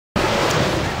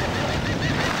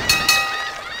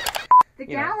The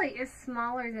galley is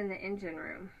smaller than the engine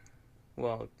room.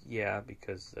 Well, yeah,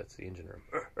 because that's the engine room.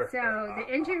 So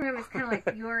the engine room is kind of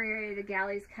like your area. The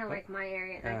galley is kind of like my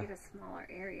area, and I get a smaller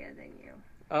area than you.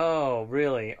 Oh,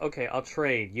 really? Okay, I'll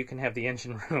trade. You can have the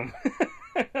engine room.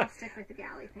 I'll stick with the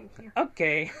galley, thank you.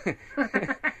 Okay.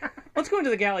 Let's go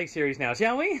into the galley series now,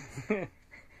 shall we?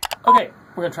 Okay,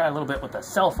 we're going to try a little bit with the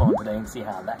cell phone today and see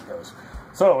how that goes.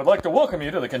 So, I'd like to welcome you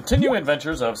to the continuing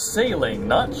adventures of sailing,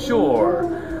 not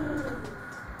shore.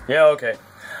 Yeah, okay.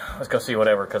 Let's go see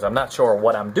whatever, because I'm not sure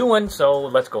what I'm doing, so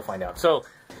let's go find out. So,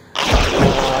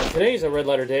 today's a red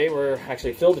letter day. We're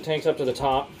actually filled the tanks up to the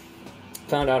top.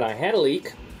 Found out I had a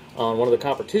leak on one of the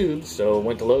copper tubes, so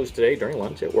went to Lowe's today during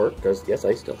lunch at work, because yes,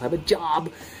 I still have a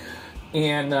job.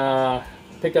 And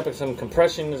picked up some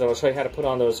compressions. I'll show you how to put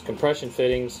on those compression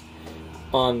fittings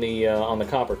on the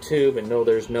copper tube, and no,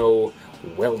 there's no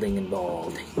welding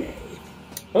involved. Yay.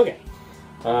 Okay.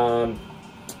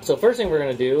 So first thing we're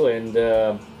going to do,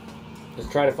 and is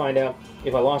try to find out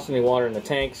if I lost any water in the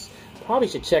tanks. Probably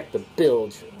should check the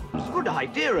bilge. It's a good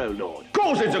idea, oh Lord. Of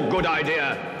course it's a good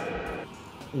idea.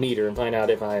 Meter and find out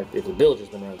if the bilge has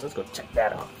been running. So let's go check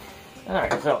that out.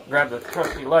 Alright, so grab the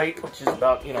trusty light, which is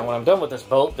about, when I'm done with this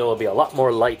boat, there will be a lot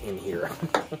more light in here.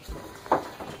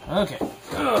 Okay,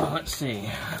 let's see.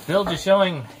 Bilge is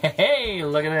showing, hey,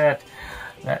 look at that.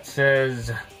 That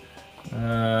says,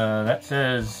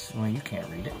 well, you can't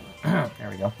read it. There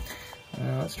we go.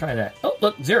 Let's try that. Oh,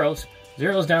 look, zeros.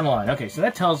 Zeros down the line. Okay, so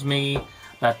that tells me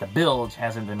that the bilge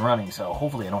hasn't been running, so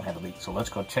hopefully I don't have a leak. So let's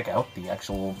go check out the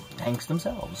actual tanks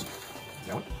themselves.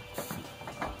 Nope.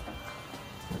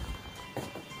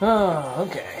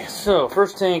 Okay, so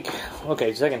first tank,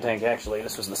 okay, second tank actually.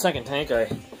 This was the second tank I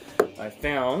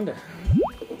found.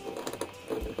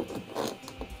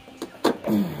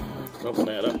 Open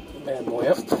that up, bad boy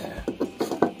up.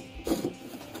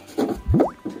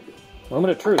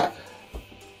 Moment of truth.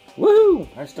 Woohoo!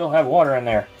 I still have water in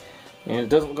there. And it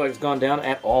doesn't look like it's gone down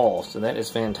at all, so that is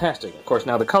fantastic. Of course,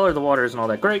 now the color of the water isn't all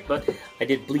that great, but I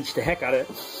did bleach the heck out of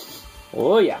it.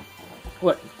 Oh yeah.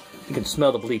 What? You can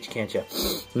smell the bleach, can't you?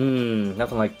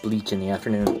 Nothing like bleach in the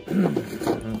afternoon.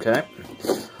 Okay.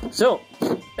 So,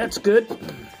 that's good.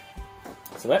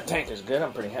 So that tank is good.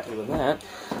 I'm pretty happy with that.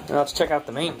 Now let's check out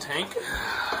the main tank.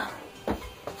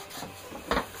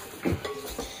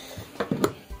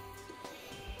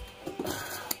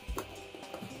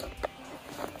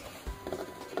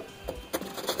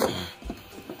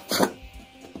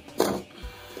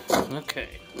 Okay,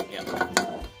 yeah.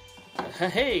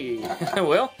 Hey,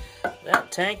 well,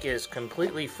 that tank is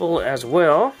completely full as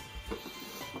well.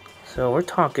 So we're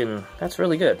talking, that's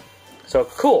really good. So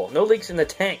cool, no leaks in the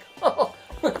tank. Oh,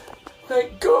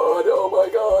 thank God, oh my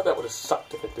God, that would have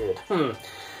sucked if it did.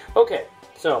 Okay,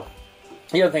 so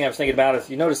the other thing I was thinking about is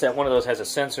you notice that one of those has a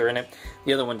sensor in it,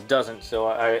 the other one doesn't. So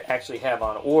I actually have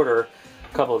on order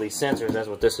a couple of these sensors. That's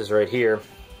what this is right here.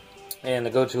 And they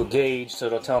go to a gauge, so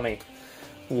it'll tell me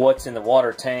what's in the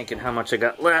water tank and how much I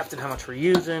got left and how much we're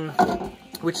using,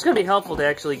 which is going to be helpful to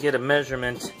actually get a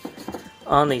measurement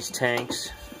on these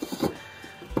tanks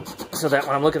so that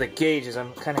when I'm looking at the gauges,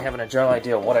 I'm kind of having a general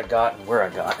idea of what I got and where I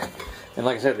got it. And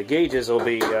like I said, the gauges will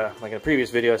be, like in a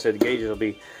previous video I said, the gauges will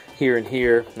be here and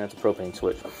here, and that's a propane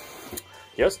switch.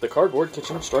 Yes, the cardboard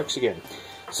kitchen strikes again.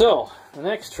 So, the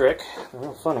next trick, a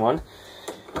real fun one,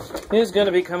 is going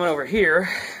to be coming over here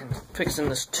and fixing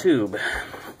this tube,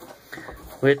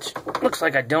 which looks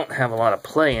like I don't have a lot of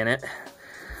play in it.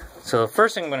 So the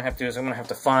first thing I'm going to have to do is I'm going to have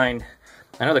to find,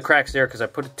 I know the crack's there because I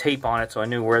put a tape on it so I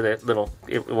knew where that little,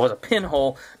 it was a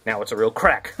pinhole, now it's a real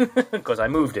crack because I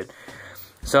moved it.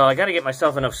 So I got to get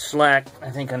myself enough slack. I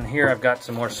think on here I've got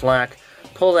some more slack.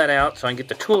 Pull that out so I can get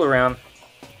the tool around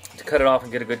to cut it off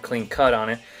and get a good clean cut on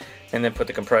it, and then put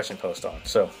the compression post on.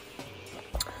 So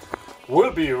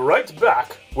we'll be right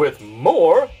back with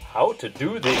more how to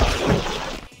do this.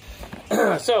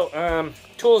 So,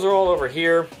 tools are all over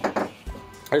here.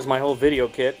 There's my whole video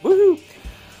kit. Woohoo!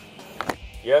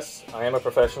 Yes, I am a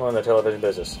professional in the television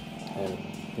business. And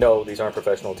no, these aren't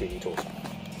professional TV tools.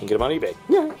 You can get them on eBay.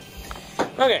 Yeah.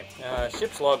 Okay,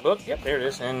 ship's logbook. Yep, there it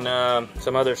is. And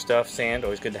some other stuff. Sand,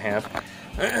 always good to have.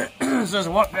 So as I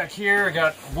walk back here, I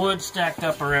got wood stacked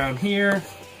up around here.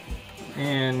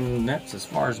 And that's as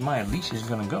far as my leash is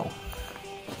going to go.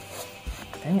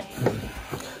 Dang it.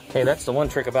 Okay, that's the one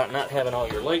trick about not having all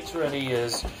your lights ready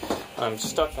is I'm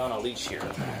stuck on a leash here.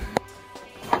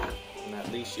 And that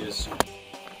leash is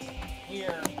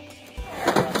here.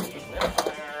 And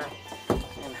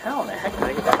how in the heck did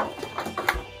I get that?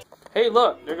 Hey,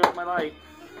 look, there goes my light.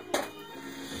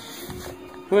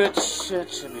 Which, it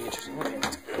should be interesting. Okay.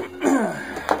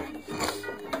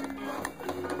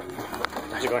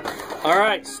 going. All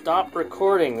right, stop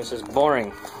recording. This is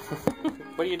boring.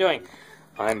 What are you doing?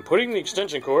 I'm putting the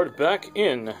extension cord back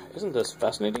in. Isn't this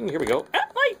fascinating? Here we go. Ah,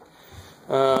 light!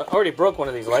 Already broke one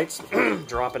of these lights,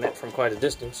 dropping it from quite a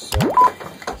distance. So.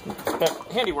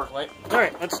 Handiwork light. All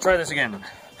right, let's try this again.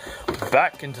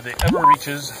 Back into the ever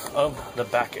reaches of the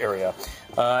back area.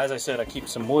 As I said, I keep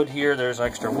some wood here. There's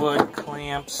extra wood,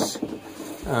 clamps.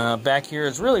 Back here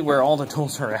is really where all the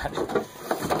tools are at,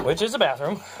 which is the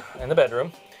bathroom and the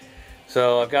bedroom.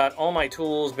 So I've got all my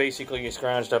tools basically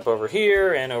scrounged up over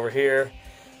here and over here.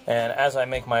 And as I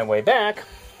make my way back,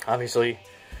 obviously,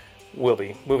 we'll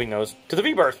be moving those to the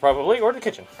V-berth probably, or the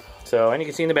kitchen. So, and you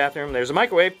can see in the bathroom, there's a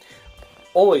microwave.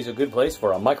 Always a good place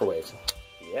for a microwave.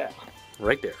 Yeah,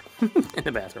 right there in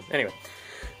the bathroom. Anyway,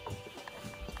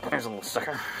 there's a little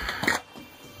sucker.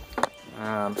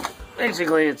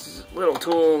 Basically, it's a little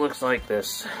tool, looks like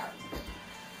this.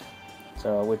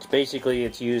 So, which basically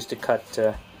it's used to cut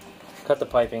the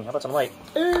piping. How about some light?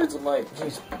 It's a light.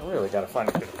 Jeez, I really gotta find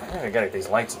it. I gotta get these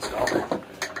lights installed.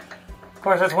 Of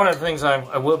course, that's one of the things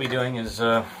I will be doing is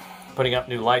putting up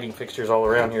new lighting fixtures all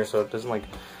around here so it doesn't like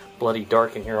bloody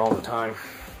dark in here all the time.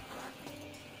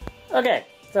 Okay,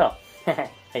 so how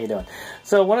you doing?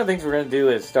 So one of the things we're gonna do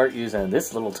is start using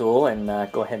this little tool and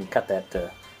go ahead and cut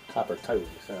that copper tube.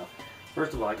 So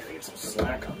first of all, I gotta get some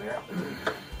slack on there.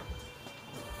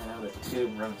 Now the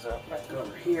tube runs up back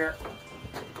over here.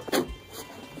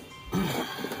 I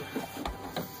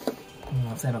don't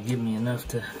know if that'll give me enough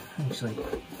to actually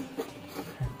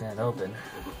crack that open.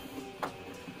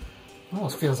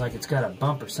 Almost feels like it's got a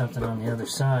bump or something on the other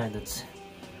side that's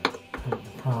the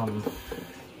problem.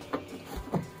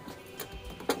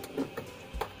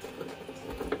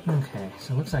 Okay,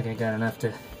 so it looks like I got enough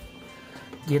to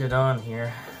get it on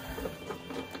here.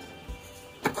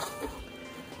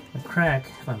 The crack,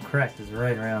 if I'm correct, is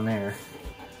right around there.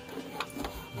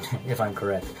 If I'm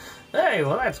correct. Hey,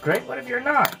 well that's great. What if you're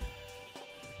not?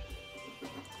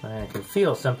 I can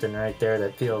feel something right there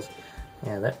that feels,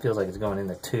 yeah, that feels like it's going in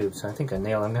the tube. So I think I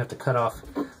nailed it. I'm going to have to cut off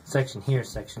section here,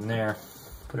 section there,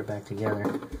 put it back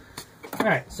together.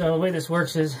 Alright, so the way this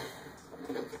works is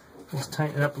just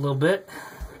tighten it up a little bit.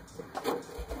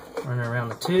 Run it around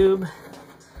the tube.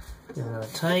 Give it another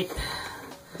tight.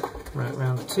 Run it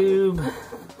around the tube.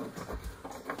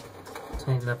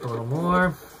 Tighten it up a little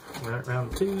more. Run it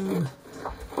around the tube.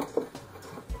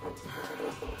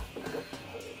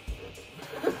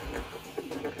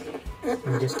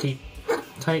 And just keep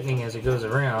tightening as it goes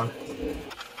around.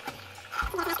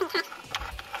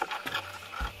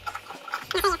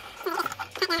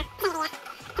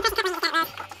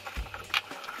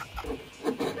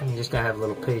 And you just gotta have a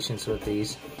little patience with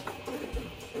these.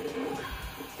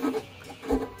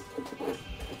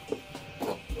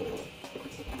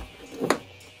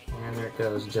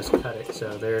 Goes, just cut it,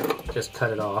 so there, just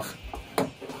cut it off.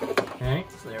 Okay,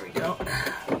 so there we go.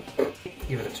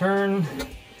 Give it a turn,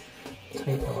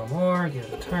 tighten a little more, give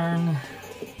it a turn,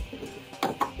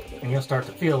 and you'll start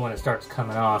to feel when it starts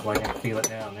coming off, like I can feel it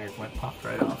down there, it went popped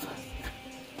right off.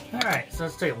 Alright, so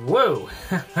let's take, whoa!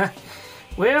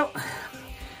 Well,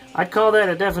 I'd call that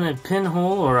a definite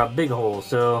pinhole or a big hole,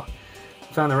 so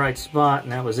I found the right spot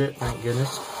and that was it, thank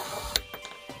goodness.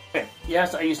 Okay.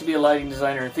 Yes, I used to be a lighting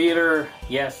designer in theater.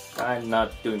 Yes, I'm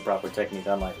not doing proper technique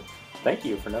on lighting. Thank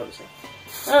you for noticing.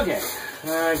 Okay,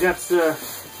 I got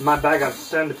my bag of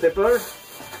sandpaper.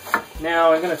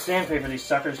 Now I'm going to sandpaper these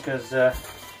suckers because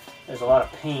there's a lot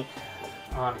of paint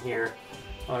on here.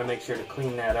 I want to make sure to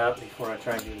clean that up before I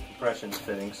try and do the compression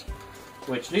fittings.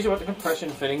 Which, these are what the compression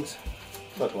fittings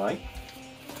look like.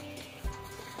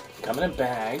 Come in a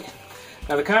bag.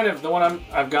 Now the one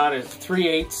I've got is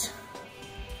 3/8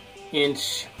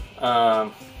 inch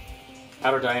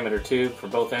outer diameter tube for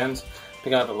both ends.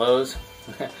 Pick out the Lowe's.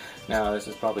 Now this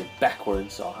is probably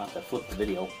backwards, so I'll have to flip the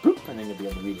video, boop, and then you'll be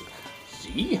able to read it.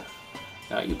 See?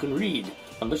 Now you can read.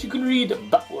 Unless you can read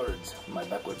backwards. My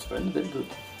backwards friend, very good.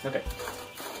 Okay.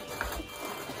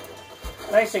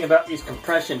 The nice thing about these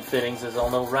compression fittings is I'll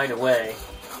know right away,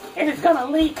 and it's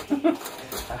gonna leak.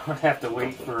 I don't have to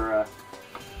wait for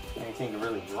anything to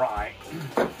really dry.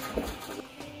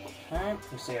 Alright,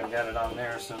 you see I've got it on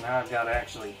there, so now I've got to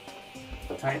actually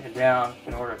tighten it down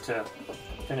in order to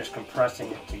finish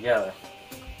compressing it together.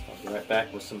 I'll be right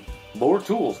back with some more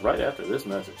tools right after this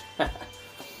message.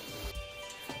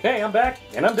 Okay, I'm back,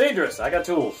 and I'm dangerous. I got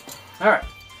tools. Alright,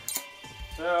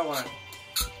 so I want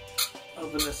to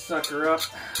open this sucker up.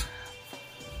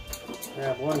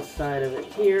 Grab one side of it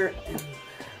here, and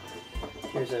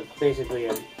there's basically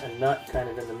a nut kind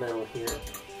of in the middle here.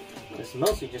 This is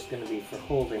mostly just going to be for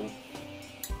holding.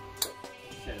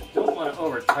 So don't want to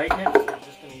over tighten it. I'm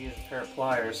just going to use a pair of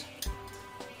pliers.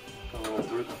 Put a little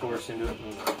brute force into it,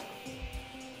 and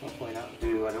hopefully not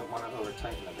do. I don't want to over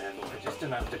tighten the bad boy, just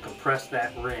enough to compress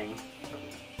that ring.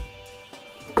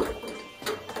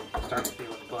 Start to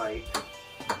feel it bite.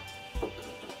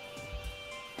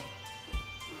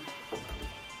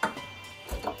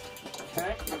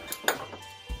 Okay.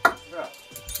 So,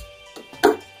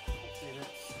 see,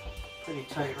 that's pretty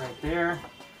tight right there.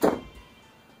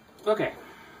 Okay.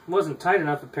 Wasn't tight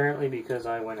enough apparently because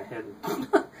I went ahead and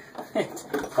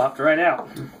it popped right out.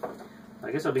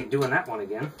 I guess I'll be doing that one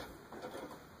again.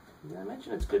 Did I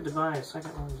mention it's good to buy a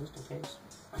second one just in case?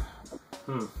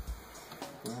 Well,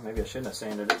 maybe I shouldn't have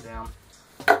sanded it down.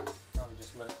 Probably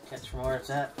just let it catch from where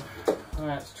it's at.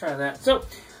 Alright, let's try that. So,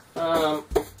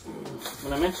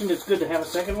 when I mentioned it's good to have a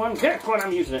second one, guess what,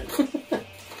 I'm using it.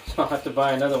 So I'll have to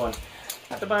buy another one.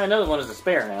 I have to buy another one as a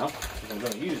spare now, because I'm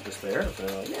going to use the spare, so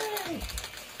yay!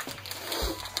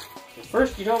 If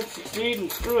first you don't succeed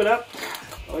and screw it up,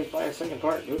 always buy a second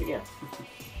part, do it again.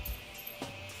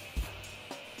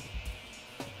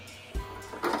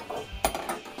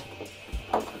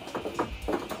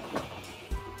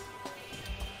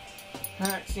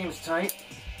 Alright, seems tight.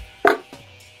 Of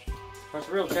course,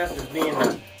 the real test is being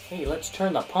the, hey, let's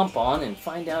turn the pump on and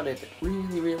find out if it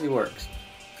really, really works.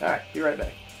 Alright, be right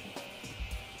back.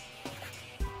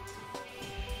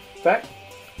 In fact,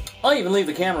 I'll even leave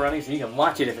the camera running so you can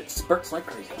watch it if it spurts like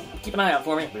crazy. Keep an eye out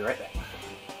for me, I'll be right back.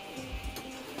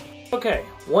 Okay,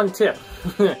 one tip.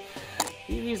 See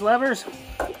these levers?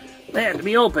 They have to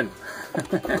be open.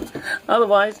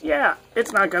 Otherwise, yeah,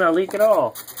 it's not going to leak at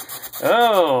all.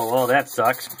 Oh, well, that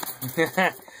sucks.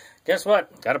 Guess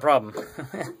what? Got a problem.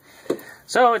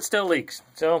 So, it still leaks.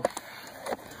 So,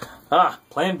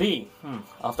 plan B.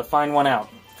 I'll have to find one out.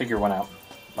 Figure one out.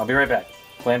 I'll be right back.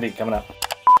 Plan B coming up.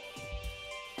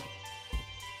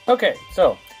 Okay,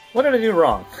 so, what did I do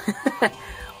wrong?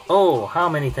 Oh, how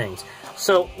many things.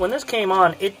 So, when this came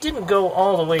on, it didn't go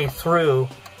all the way through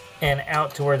and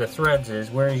out to where the threads is,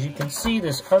 whereas you can see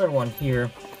this other one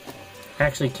here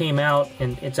actually came out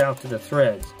and it's out to the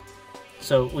threads.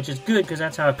 So, which is good because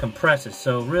that's how it compresses.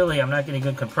 So really I'm not getting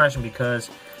good compression because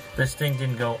this thing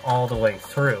didn't go all the way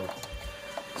through.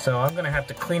 So I'm going to have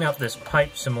to clean up this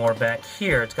pipe some more back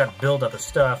here. It's got a buildup of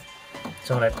stuff.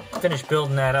 So when I finish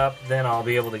building that up, then I'll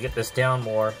be able to get this down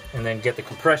more and then get the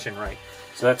compression right.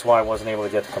 So that's why I wasn't able to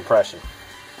get the compression.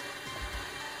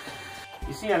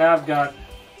 You see, now I've got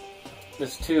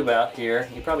this tube out here.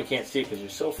 You probably can't see it because you're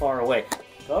so far away.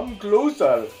 Come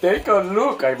closer, take a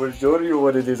look, I will show you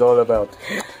what it is all about.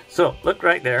 So, look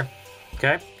right there,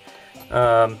 okay?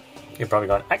 You're probably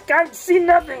going, I can't see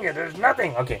nothing, there's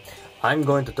nothing. Okay, I'm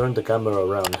going to turn the camera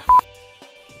around.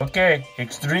 Okay,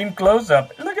 extreme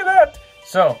close-up, look at that!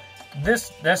 So,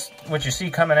 this, what you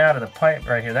see coming out of the pipe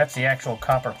right here, that's the actual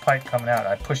copper pipe coming out.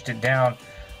 I pushed it down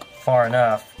far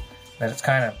enough that it's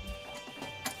kind of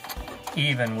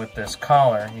even with this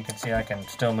collar. You can see I can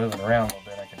still move it around a little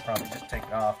bit. I can probably just take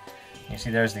it off. You see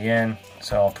there's the end,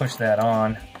 so I'll push that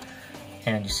on,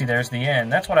 and you see there's the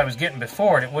end. That's what I was getting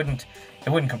before. It wouldn't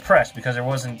compress because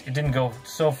it didn't go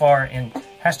so far in. It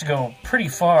has to go pretty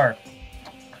far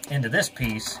into this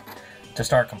piece to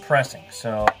start compressing.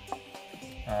 So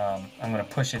I'm going to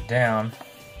push it down,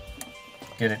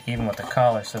 get it even with the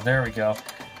collar. So there we go.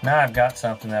 Now I've got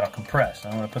something that'll compress.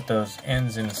 I'm going to put those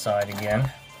ends inside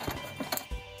again.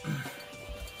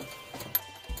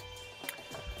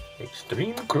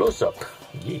 Extreme close-up,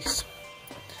 yes.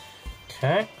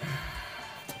 Okay,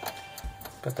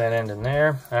 put that end in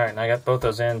there. All right, now I got both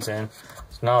those ends in.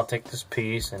 So now I'll take this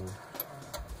piece and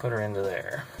put her into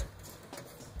there.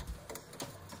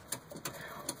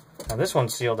 Now this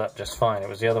one's sealed up just fine. It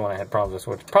was the other one I had problems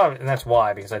with, and that's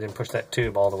why, because I didn't push that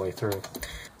tube all the way through.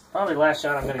 Probably the last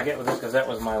shot I'm going to get with this because that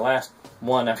was my last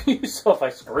one I've used. So if I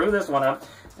screw this one up,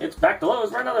 it's back to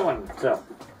lows for another one. So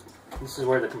this is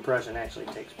where the compression actually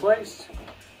takes place.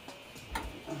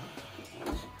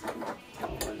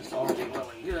 Hopefully this all get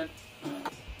well and good.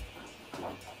 I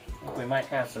think we might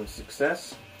have some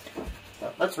success.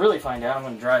 But let's really find out. I'm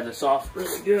going to dry this off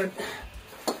really good.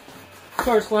 Of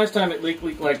course, last time it leaked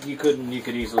like you could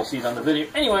easily see it on the video.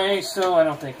 Anyway, so I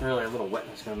don't think really a little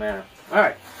wetness is going to matter.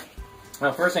 Alright.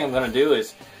 Now, first thing I'm going to do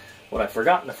is what I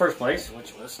forgot in the first place,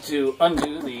 which was to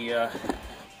undo the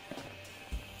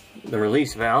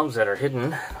release valves that are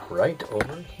hidden right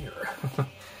over here.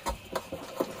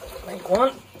 Make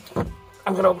one.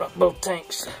 I'm going to open up both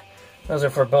tanks. Those are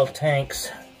for both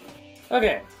tanks.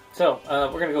 Okay, so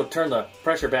we're going to go turn the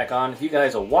pressure back on. If you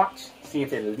guys will watch, see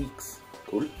if it leaks.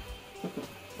 Cool.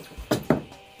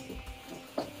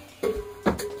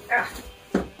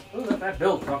 Ooh, that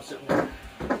build pump sitting there.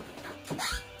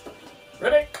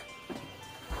 Ready?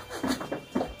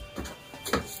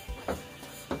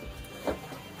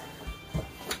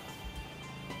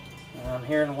 I'm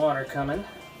hearing water coming.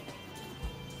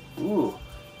 Ooh,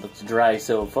 looks dry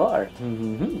so far.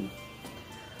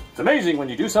 It's amazing when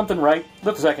you do something right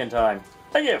the second time.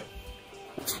 Thank you.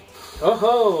 Oh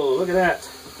ho, look at that.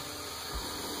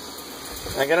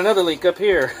 I got another leak up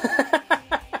here.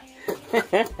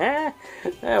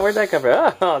 Where'd that come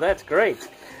from? Oh, that's great.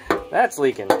 That's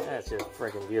leaking. That's just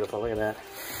freaking beautiful. Look at that.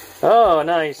 Oh,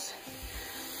 nice.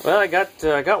 Well, I got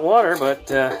water,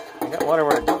 but I got water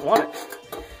where I don't want it.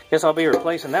 Guess I'll be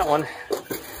replacing that one.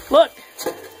 Look,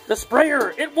 the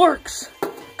sprayer, it works.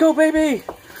 Go, baby.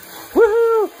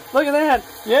 Woohoo! Look at that.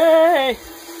 Yay!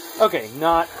 Okay,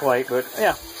 not quite, but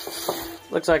yeah.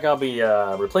 Looks like I'll be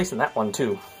replacing that one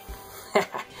too.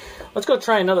 Let's go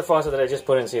try another faucet that I just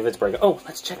put in and see if it's breaking. Oh,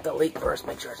 let's check the leak first,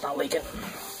 make sure it's not leaking.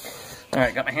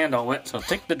 Alright, got my hand all wet, so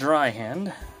take the dry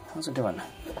hand. How's it doing?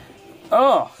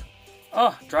 Oh,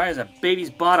 dry as a baby's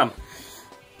bottom.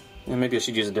 Yeah, maybe I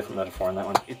should use a different metaphor on that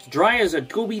one. It's dry as a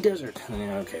Gobi desert.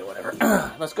 Yeah, okay, whatever.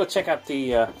 Let's go check out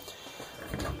the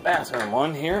bathroom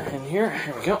one here. Here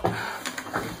we go.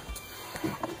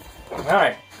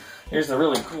 Alright, here's the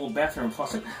really cool bathroom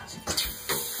faucet.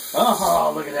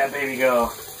 Oh, look at that baby go.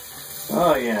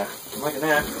 Oh yeah, look at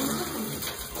that.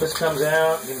 This comes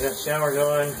out, get that shower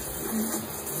going.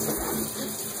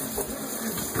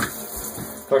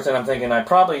 Of course, then I'm thinking I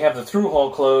probably have the through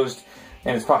hole closed,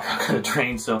 and it's probably not going to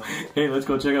drain, so hey, let's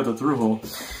go check out the through hole.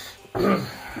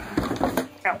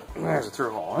 Ow, there's the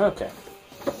through hole, okay.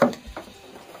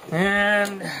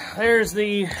 And there's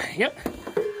the, yep.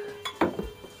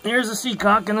 Here's the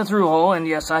seacock in the through hole, and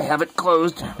yes, I have it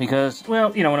closed because,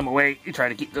 well, you know, when I'm away, you try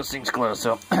to keep those things closed.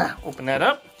 So, open that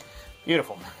up.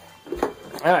 Beautiful.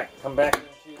 All right, come back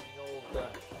into the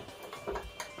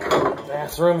old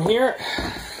bathroom here.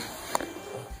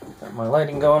 Got my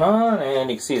lighting going on,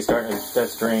 and you can see it's starting to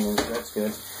draining, so that's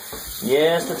good.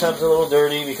 Yes, the tub's a little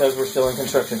dirty because we're still in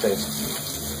construction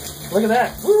phase. Look at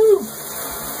that. Woo!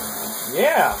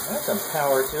 Yeah, that's some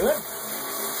power to it.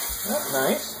 That's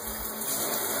nice.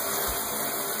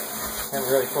 Haven't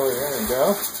really fully, there we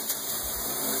go.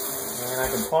 And I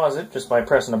can pause it just by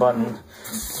pressing a button.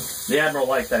 The Admiral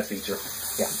likes that feature.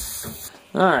 Yeah.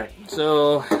 Alright,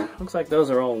 so looks like those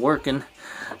are all working.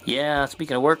 Yeah,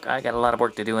 speaking of work, I got a lot of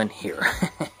work to do in here.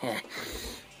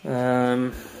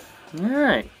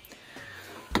 Alright.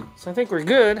 So I think we're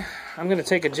good. I'm going to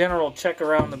take a general check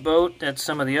around the boat at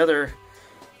some of the other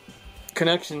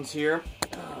connections here.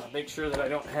 Make sure that I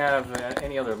don't have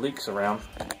any other leaks around.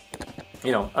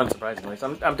 You know, unsurprisingly.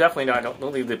 So I'm definitely not, I don't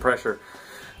leave the pressure.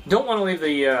 Don't want to leave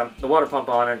the water pump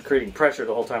on and creating pressure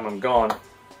the whole time I'm gone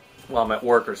while I'm at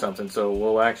work or something. So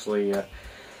we'll actually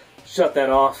shut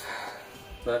that off.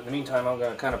 But in the meantime, I'm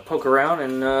going to kind of poke around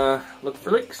and look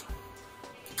for leaks.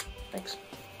 Thanks.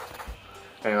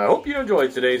 And I hope you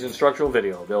enjoyed today's instructional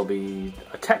video. There'll be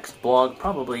a text blog,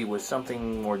 probably with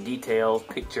something more details,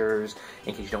 pictures,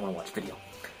 in case you don't want to watch video.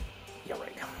 Yeah,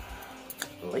 right.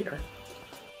 Later.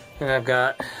 And I've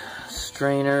got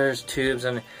strainers, tubes,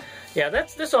 and yeah,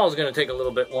 this all is going to take a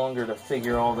little bit longer to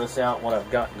figure all this out, what I've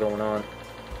got going on.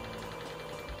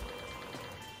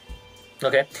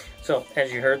 Okay, so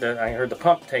as you heard, I heard the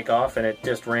pump take off, and it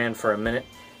just ran for a minute.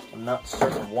 I'm not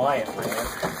certain why it ran.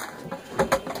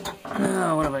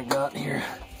 Oh, what have I got here?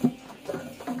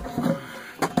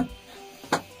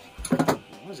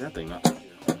 What is that thing up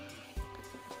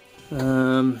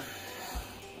here?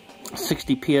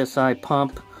 60 psi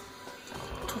pump.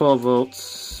 12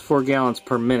 volts, 4 gallons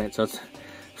per minute. So it's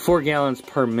 4 gallons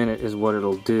per minute is what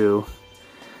it'll do.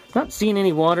 Not seeing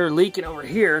any water leaking over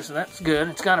here, so that's good.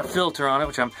 It's got a filter on it,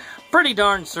 which I'm pretty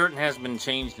darn certain hasn't been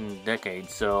changed in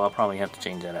decades, so I'll probably have to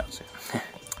change that out soon.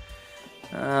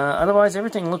 Otherwise,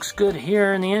 everything looks good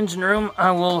here in the engine room.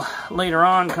 I will later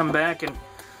on come back and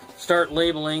start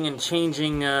labeling and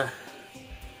changing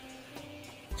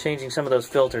some of those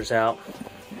filters out.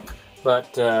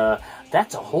 But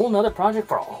that's a whole nother project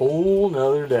for a whole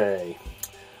nother day.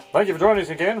 Thank you for joining us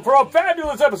again for a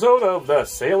fabulous episode of The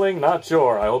Sailing Not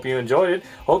Shore. I hope you enjoyed it.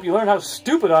 Hope you learned how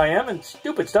stupid I am and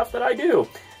stupid stuff that I do.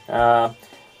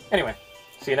 Anyway,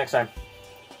 see you next time.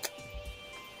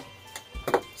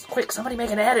 Quick, somebody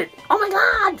make an edit. Oh my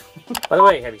god! By the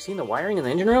way, have you seen the wiring in the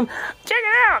engine room? Check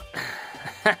it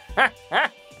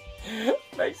out!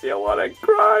 Makes you want to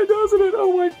cry, doesn't it?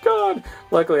 Oh my god!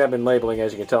 Luckily, I've been labeling,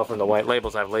 as you can tell from the white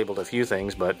labels. I've labeled a few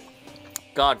things, but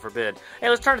God forbid. Hey,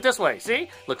 let's turn it this way. See?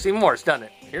 Looks even worse, doesn't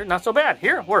it? Here, not so bad.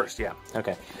 Here, worse. Yeah.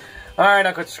 Okay. Alright,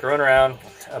 I'll quit screwing around.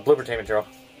 Blooper tape intro.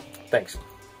 Thanks.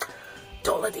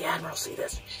 Don't let the Admiral see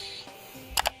this.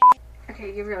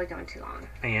 Okay, you're really going too long.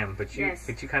 I am, but you Yes.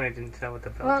 kind of didn't tell what the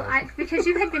bell Well, does. because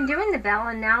you had been doing the bell,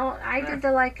 and now I did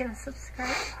the like and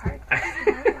subscribe part.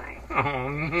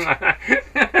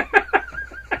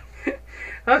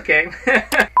 Okay.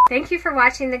 Thank you for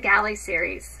watching the Galley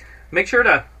series. Make sure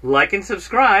to like and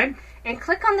subscribe. And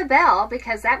click on the bell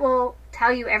because that will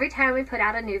tell you every time we put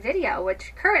out a new video,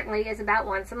 which currently is about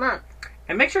once a month.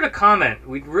 And make sure to comment.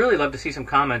 We'd really love to see some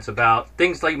comments about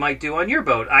things that you might do on your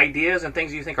boat, ideas and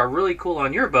things you think are really cool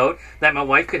on your boat that my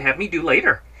wife could have me do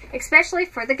later. Especially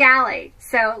for the Galley.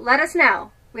 So let us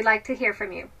know. We'd like to hear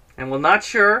from you. And we're not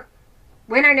sure.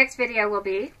 When our next video will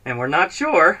be. And we're not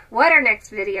sure. What our next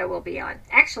video will be on.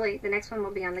 Actually, the next one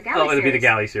will be on the Galley series. Oh, it'll be the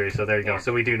Galley series, so there you go.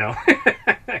 So we do know.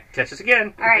 Catch us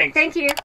again. All right, Thanks. thank you.